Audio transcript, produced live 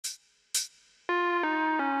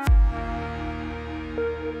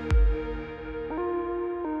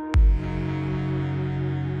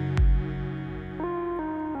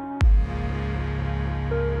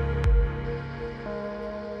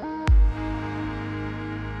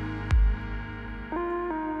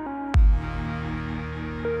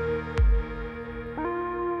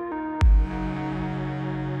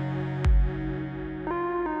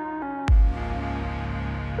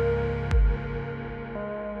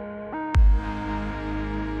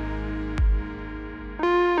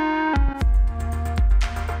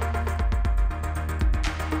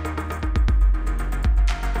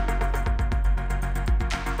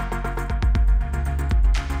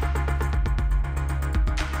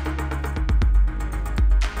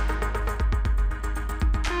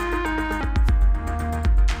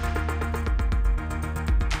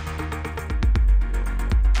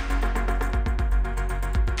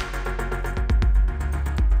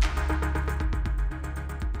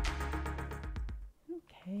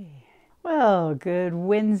Well, good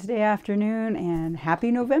Wednesday afternoon and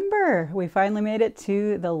happy November. We finally made it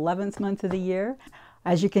to the 11th month of the year.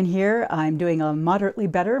 As you can hear, I'm doing a moderately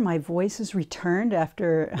better. My voice has returned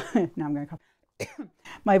after, now I'm going to call,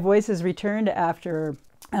 my voice has returned after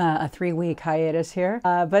a 3-week hiatus here.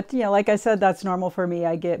 But like I said, that's normal for me.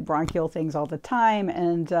 I get bronchial things all the time.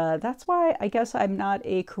 And that's why I guess I'm not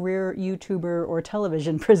a career YouTuber or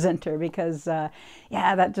television presenter because,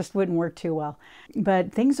 yeah, that just wouldn't work too well.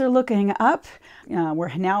 But things are looking up.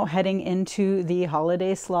 We're now heading into the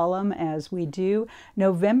holiday slalom as we do.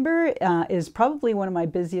 November is probably one of my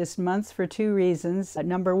busiest months for 2 reasons.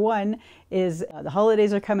 Number one is the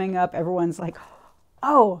holidays are coming up. Everyone's like,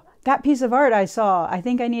 oh, that piece of art I saw, I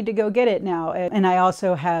think I need to go get it now. And I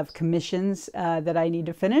also have commissions that I need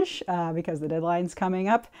to finish because the deadline's coming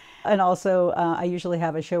up. And also I usually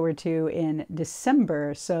have a show or two in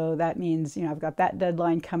December. So that means, I've got that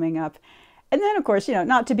deadline coming up. And then, of course,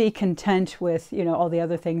 not to be content with, all the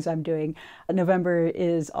other things I'm doing. November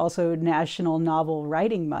is also National Novel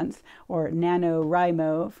Writing Month, or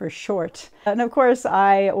NaNoWriMo for short. And of course,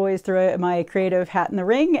 I always throw my creative hat in the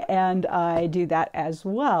ring, and I do that as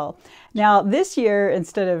well. Now, this year,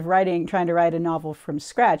 instead of trying to write a novel from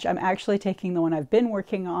scratch, I'm actually taking the one I've been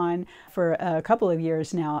working on for a couple of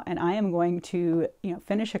years now, and I am going to,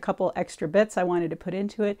 finish a couple extra bits I wanted to put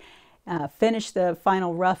into it, finish the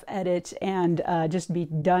final rough edit, and just be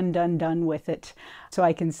done with it, so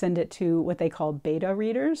I can send it to what they call beta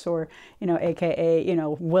readers, or aka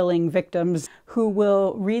willing victims who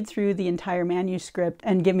will read through the entire manuscript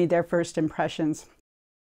and give me their first impressions.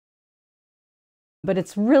 But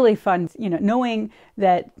it's really fun, knowing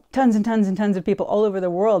that tons and tons and tons of people all over the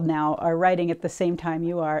world now are writing at the same time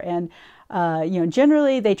you are. And,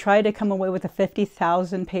 generally they try to come away with a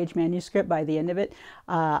 50,000 page manuscript by the end of it.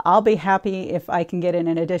 I'll be happy if I can get in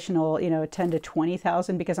an additional, 10 to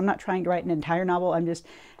 20,000, because I'm not trying to write an entire novel. I'm just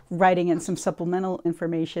writing in some supplemental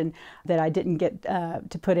information that I didn't get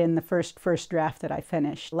to put in the first draft that I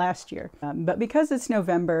finished last year. But because it's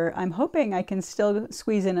November, I'm hoping I can still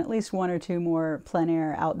squeeze in at least 1 or 2 more plein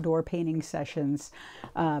air outdoor painting sessions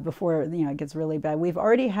before it gets really bad. We've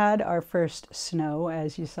already had our first snow,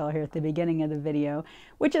 as you saw here at the beginning of the video,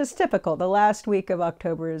 which is typical. The last week of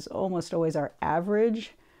October is almost always our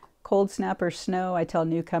average cold snap or snow. I tell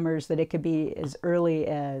newcomers that it could be as early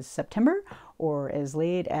as September or as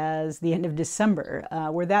late as the end of December.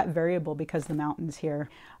 We're that variable because the mountains here.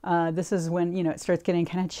 This is when, it starts getting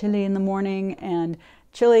kind of chilly in the morning, and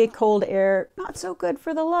chilly, cold air, not so good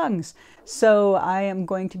for the lungs. So I am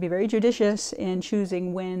going to be very judicious in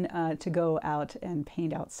choosing when to go out and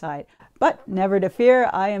paint outside. But never to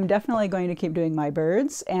fear, I am definitely going to keep doing my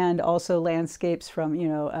birds and also landscapes from,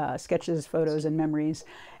 sketches, photos, and memories.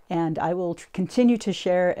 And I will continue to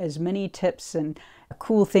share as many tips and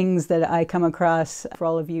cool things that I come across for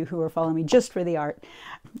all of you who are following me just for the art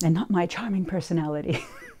and not my charming personality.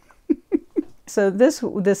 So this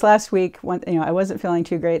last week, I wasn't feeling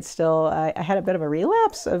too great still. I had a bit of a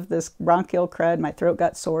relapse of this bronchial crud. My throat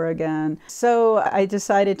got sore again. So I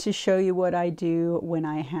decided to show you what I do when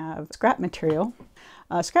I have scrap material.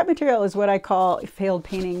 Scrap material is what I call failed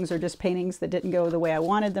paintings, or just paintings that didn't go the way I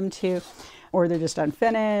wanted them to, or they're just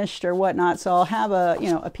unfinished or whatnot. So I'll have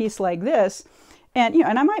a piece like this, and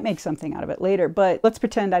and I might make something out of it later, but let's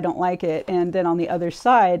pretend I don't like it. And then on the other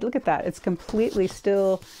side, look at that, it's completely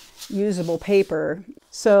still usable paper.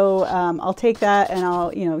 So I'll take that and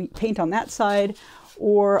I'll paint on that side,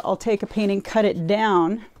 or I'll take a painting, cut it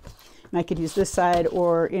down, and I could use this side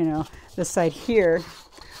or this side here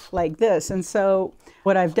like this. And so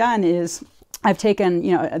what I've done is I've taken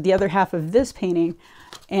the other half of this painting,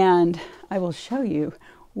 and I will show you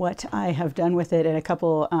what I have done with it, and a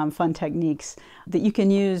couple fun techniques that you can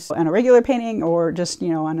use on a regular painting, or just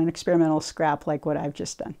on an experimental scrap like what I've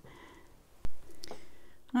just done.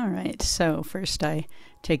 All right, so first I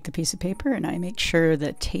take the piece of paper and I make sure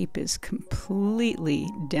that tape is completely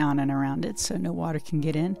down and around it so no water can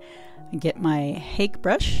get in. I get my Hake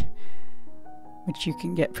brush, which you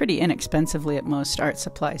can get pretty inexpensively at most art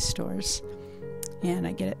supply stores, and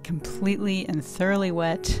I get it completely and thoroughly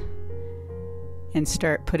wet and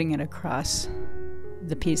start putting it across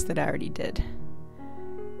the piece that I already did.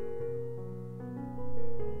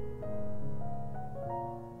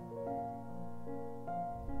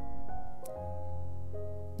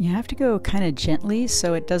 You have to go kind of gently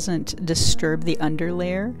so it doesn't disturb the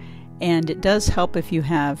underlayer, and it does help if you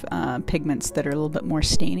have pigments that are a little bit more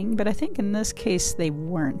staining, but I think in this case they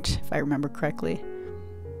weren't, if I remember correctly.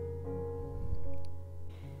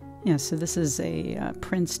 Yeah, so this is a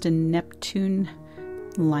Princeton Neptune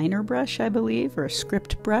liner brush, I believe, or a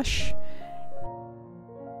script brush.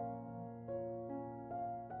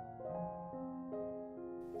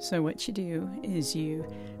 So what you do is you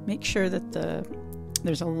make sure that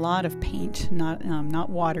there's a lot of paint, not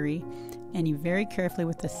watery, and you very carefully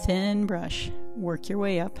with a thin brush work your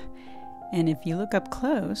way up. And if you look up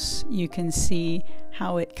close, you can see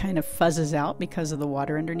how it kind of fuzzes out because of the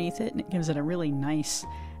water underneath it, and it gives it a really nice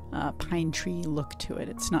pine tree look to it.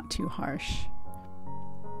 It's not too harsh.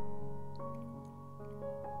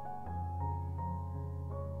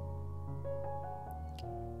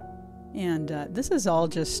 And this is all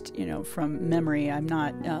just, from memory. I'm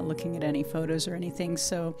not looking at any photos or anything.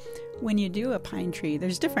 So when you do a pine tree,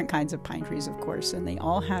 there's different kinds of pine trees, of course, and they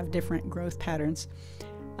all have different growth patterns.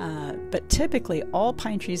 But typically, all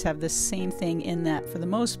pine trees have the same thing in that, for the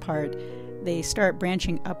most part, they start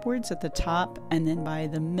branching upwards at the top, and then by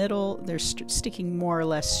the middle, they're sticking more or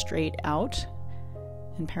less straight out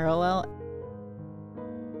in parallel.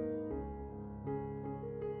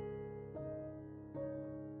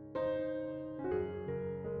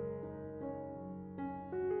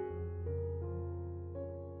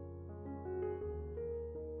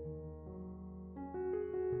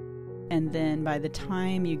 And then by the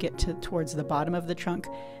time you get towards the bottom of the trunk,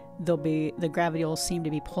 the gravity will seem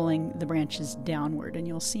to be pulling the branches downward. And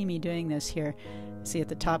you'll see me doing this here. See at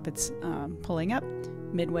the top it's pulling up,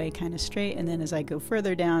 midway kind of straight, and then as I go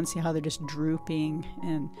further down, see how they're just drooping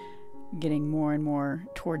and getting more and more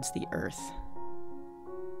towards the earth.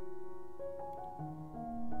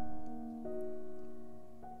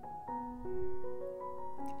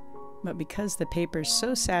 But because the paper's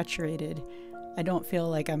so saturated, I don't feel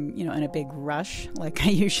like I'm, in a big rush like I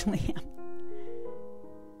usually am.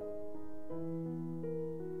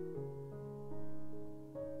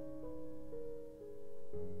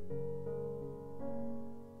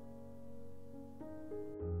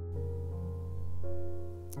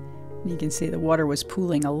 You can see the water was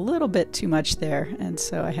pooling a little bit too much there, and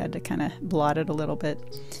so I had to kind of blot it a little bit.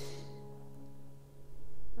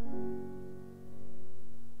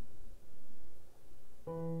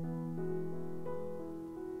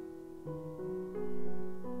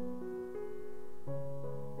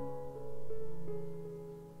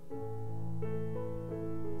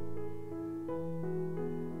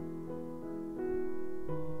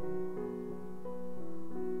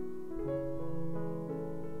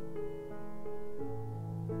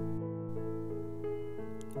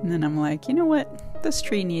 And then I'm like, you know what? This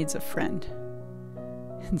tree needs a friend.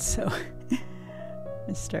 And so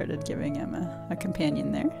I started giving him a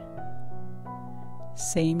companion there.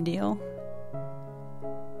 Same deal.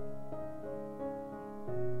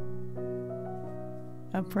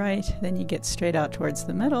 Upright, then you get straight out towards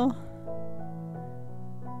the middle.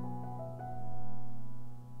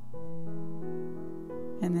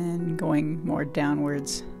 And then going more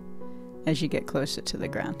downwards as you get closer to the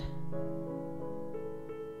ground.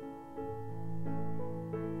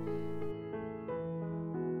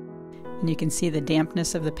 And you can see the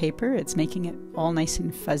dampness of the paper. It's making it all nice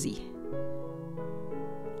and fuzzy.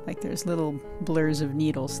 Like there's little blurs of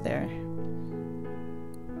needles there.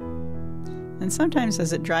 And sometimes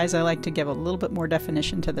as it dries, I like to give a little bit more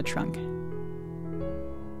definition to the trunk.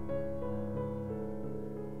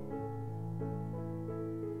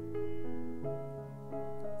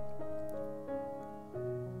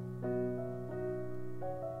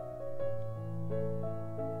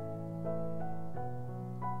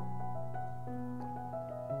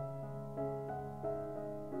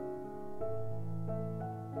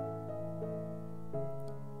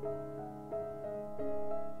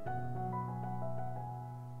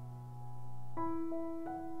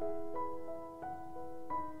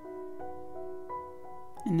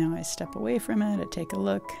 And now I step away from it, I take a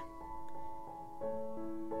look.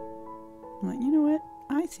 I'm like, you know what?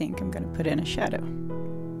 I think I'm going to put in a shadow.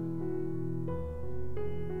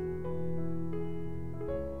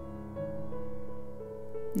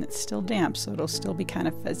 And it's still damp, so it'll still be kind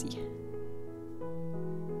of fuzzy.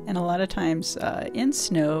 And a lot of times in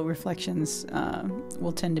snow, reflections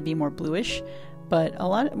will tend to be more bluish, but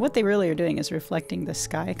what they really are doing is reflecting the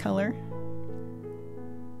sky color.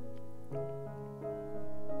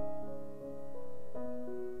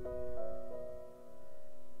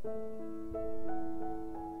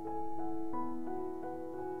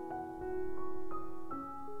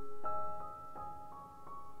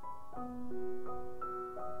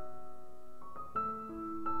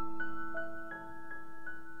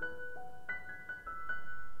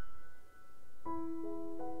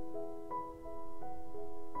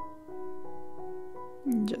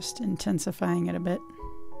 Just intensifying it a bit.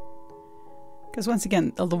 Because once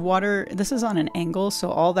again, the water, this is on an angle, so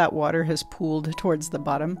all that water has pooled towards the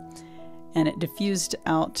bottom, and it diffused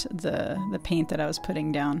out the paint that I was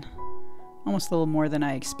putting down. almost a little more than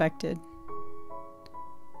I expected.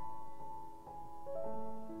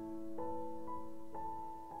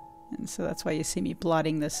 And so that's why you see me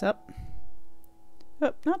blotting this up.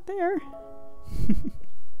 Oh, not there.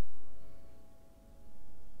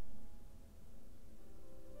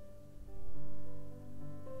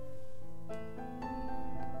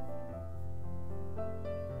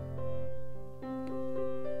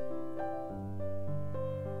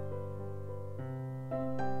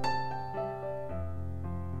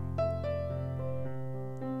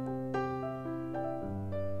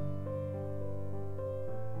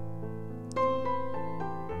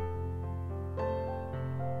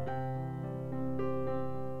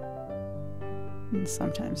 And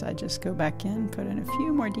sometimes I just go back in, put in a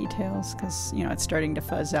few more details because, you know, it's starting to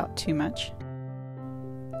fuzz out too much.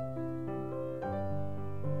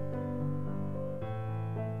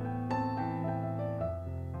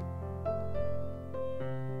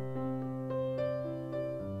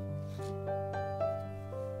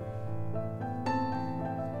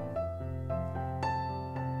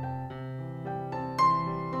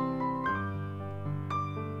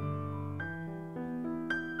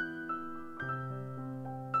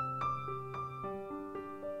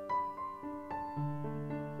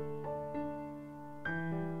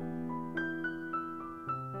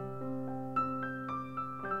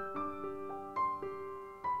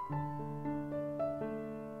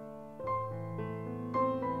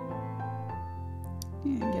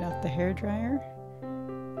 And get out the hairdryer.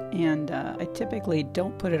 And I typically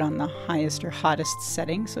don't put it on the highest or hottest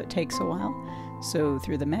setting, so it takes a while. So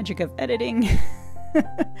through the magic of editing,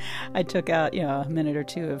 I took out, you know, a minute or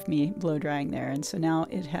two of me blow drying there. And so now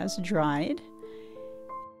it has dried.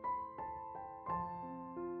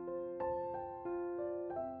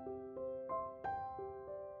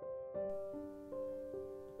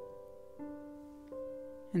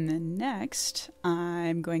 And then next,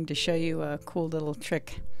 I'm going to show you a cool little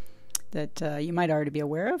trick that you might already be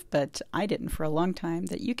aware of, but I didn't for a long time,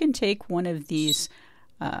 that you can take one of these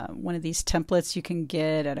templates you can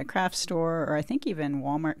get at a craft store, or I think even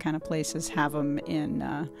Walmart kind of places have them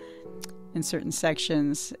in certain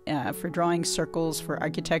sections for drawing circles for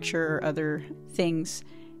architecture or other things.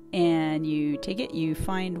 And you take it, you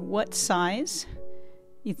find what size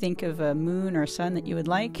you think of a moon or sun that you would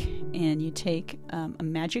like, and you take a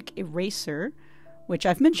magic eraser, which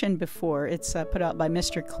I've mentioned before. It's put out by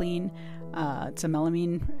Mr. Clean. It's a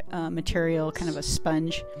melamine material, kind of a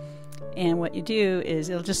sponge. And what you do is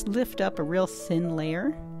it'll just lift up a real thin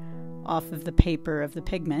layer off of the paper of the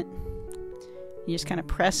pigment. You just kind of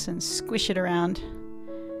press and squish it around,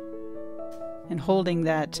 and holding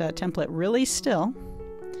that template really still.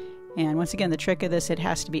 And once again, the trick of this, it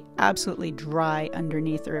has to be absolutely dry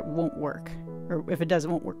underneath or it won't work. Or if it does, it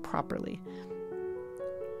won't work properly.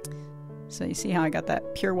 So you see how I got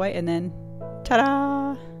that pure white, and then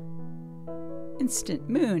ta-da! Instant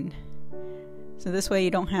moon. So this way you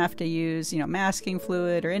don't have to use, you know, masking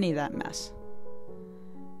fluid or any of that mess.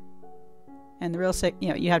 And the real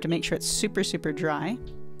you have to make sure it's super, super dry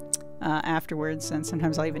afterwards. And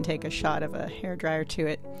sometimes I'll even take a shot of a hairdryer to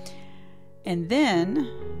it. And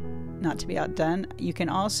then, not to be outdone, you can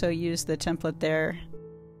also use the template there,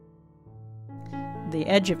 the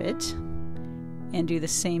edge of it, and do the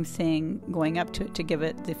same thing going up to it to give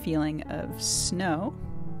it the feeling of snow.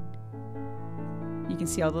 You can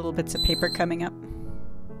see all the little bits of paper coming up.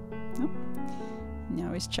 Oh. You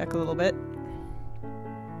always check a little bit.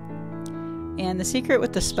 And the secret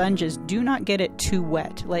with the sponge is do not get it too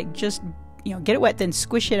wet. Like, just, you know, get it wet, then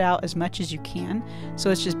squish it out as much as you can so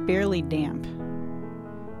it's just barely damp.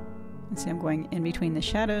 And see, I'm going in between the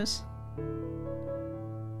shadows.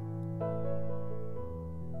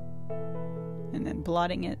 And then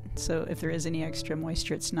blotting it, so if there is any extra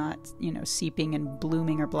moisture, it's not, you know, seeping and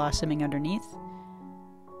blooming or blossoming underneath.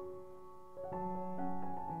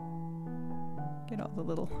 Get all the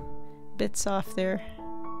little bits off there.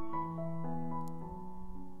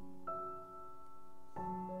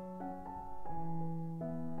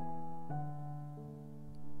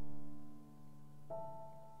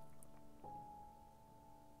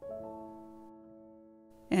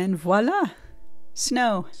 And voila!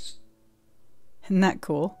 Snow! Isn't that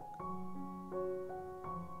cool?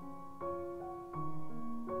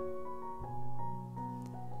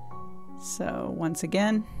 So once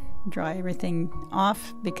again, dry everything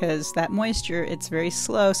off, because that moisture, it's very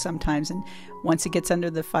slow sometimes, and once it gets under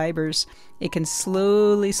the fibers, it can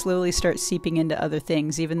slowly start seeping into other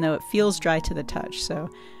things, even though it feels dry to the touch. So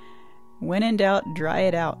when in doubt, dry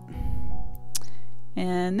it out.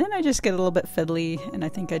 And then I just get a little bit fiddly, and I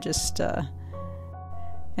think I just add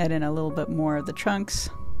in a little bit more of the trunks.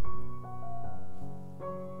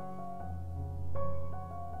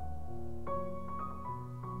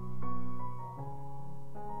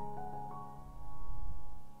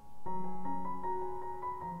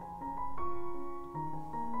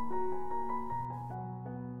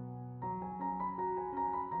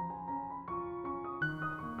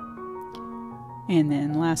 And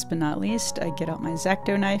then last but not least, I get out my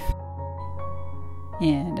X-Acto knife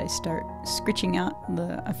and I start scritching out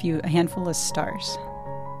a handful of stars.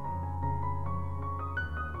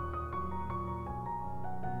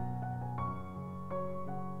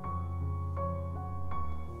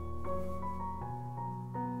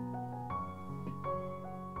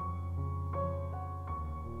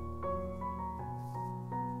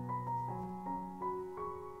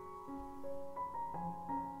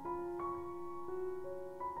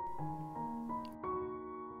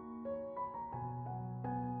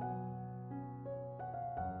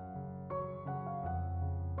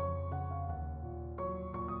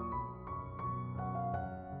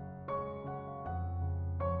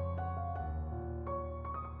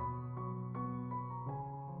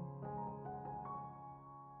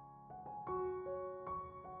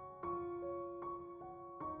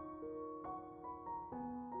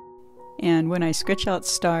 And when I scritch out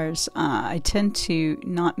stars, I tend to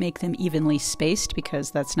not make them evenly spaced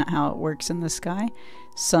because that's not how it works in the sky.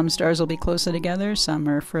 Some stars will be closer together, some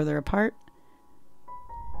are further apart.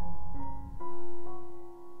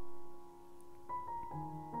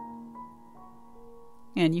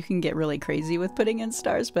 And you can get really crazy with putting in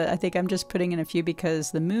stars, but I think I'm just putting in a few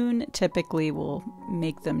because the moon typically will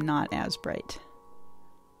make them not as bright.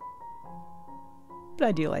 But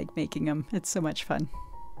I do like making them. It's so much fun.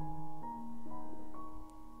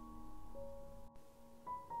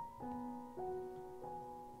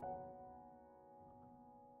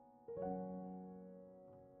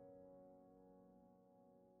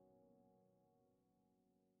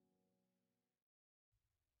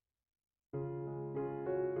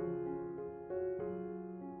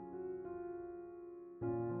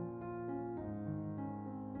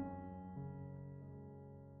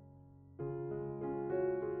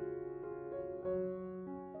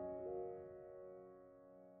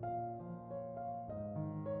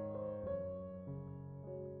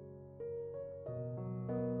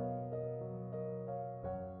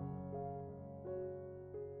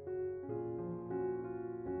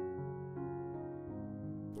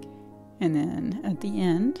 And then at the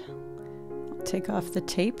end, I'll take off the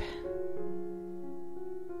tape.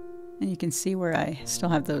 And you can see where I still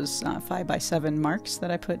have those 5x7 marks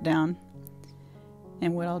that I put down.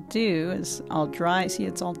 And what I'll do is I'll dry, see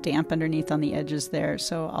it's all damp underneath on the edges there.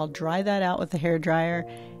 So I'll dry that out with the hairdryer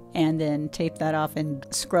and then tape that off and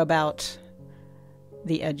scrub out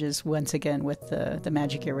the edges once again with the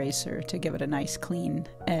magic eraser to give it a nice clean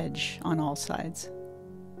edge on all sides.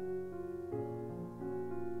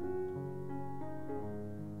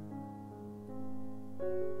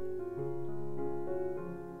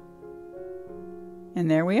 And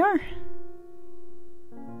there we are.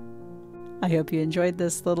 I hope you enjoyed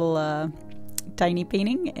this little tiny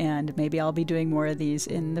painting, and maybe I'll be doing more of these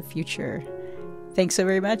in the future. Thanks so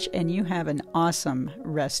very much, and you have an awesome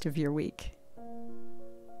rest of your week.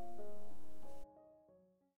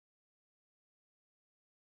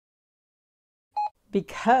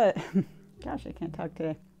 Because, gosh, I can't talk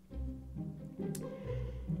today.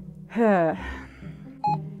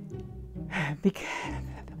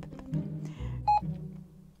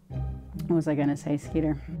 What was I going to say,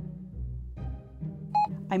 Skeeter?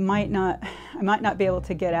 I might not be able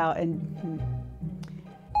to get out, and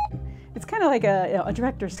it's kind of like a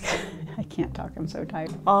director's. I can't talk. I'm so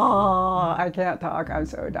tired. Oh, I can't talk. I'm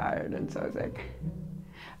so tired and so sick.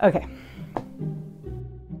 Okay.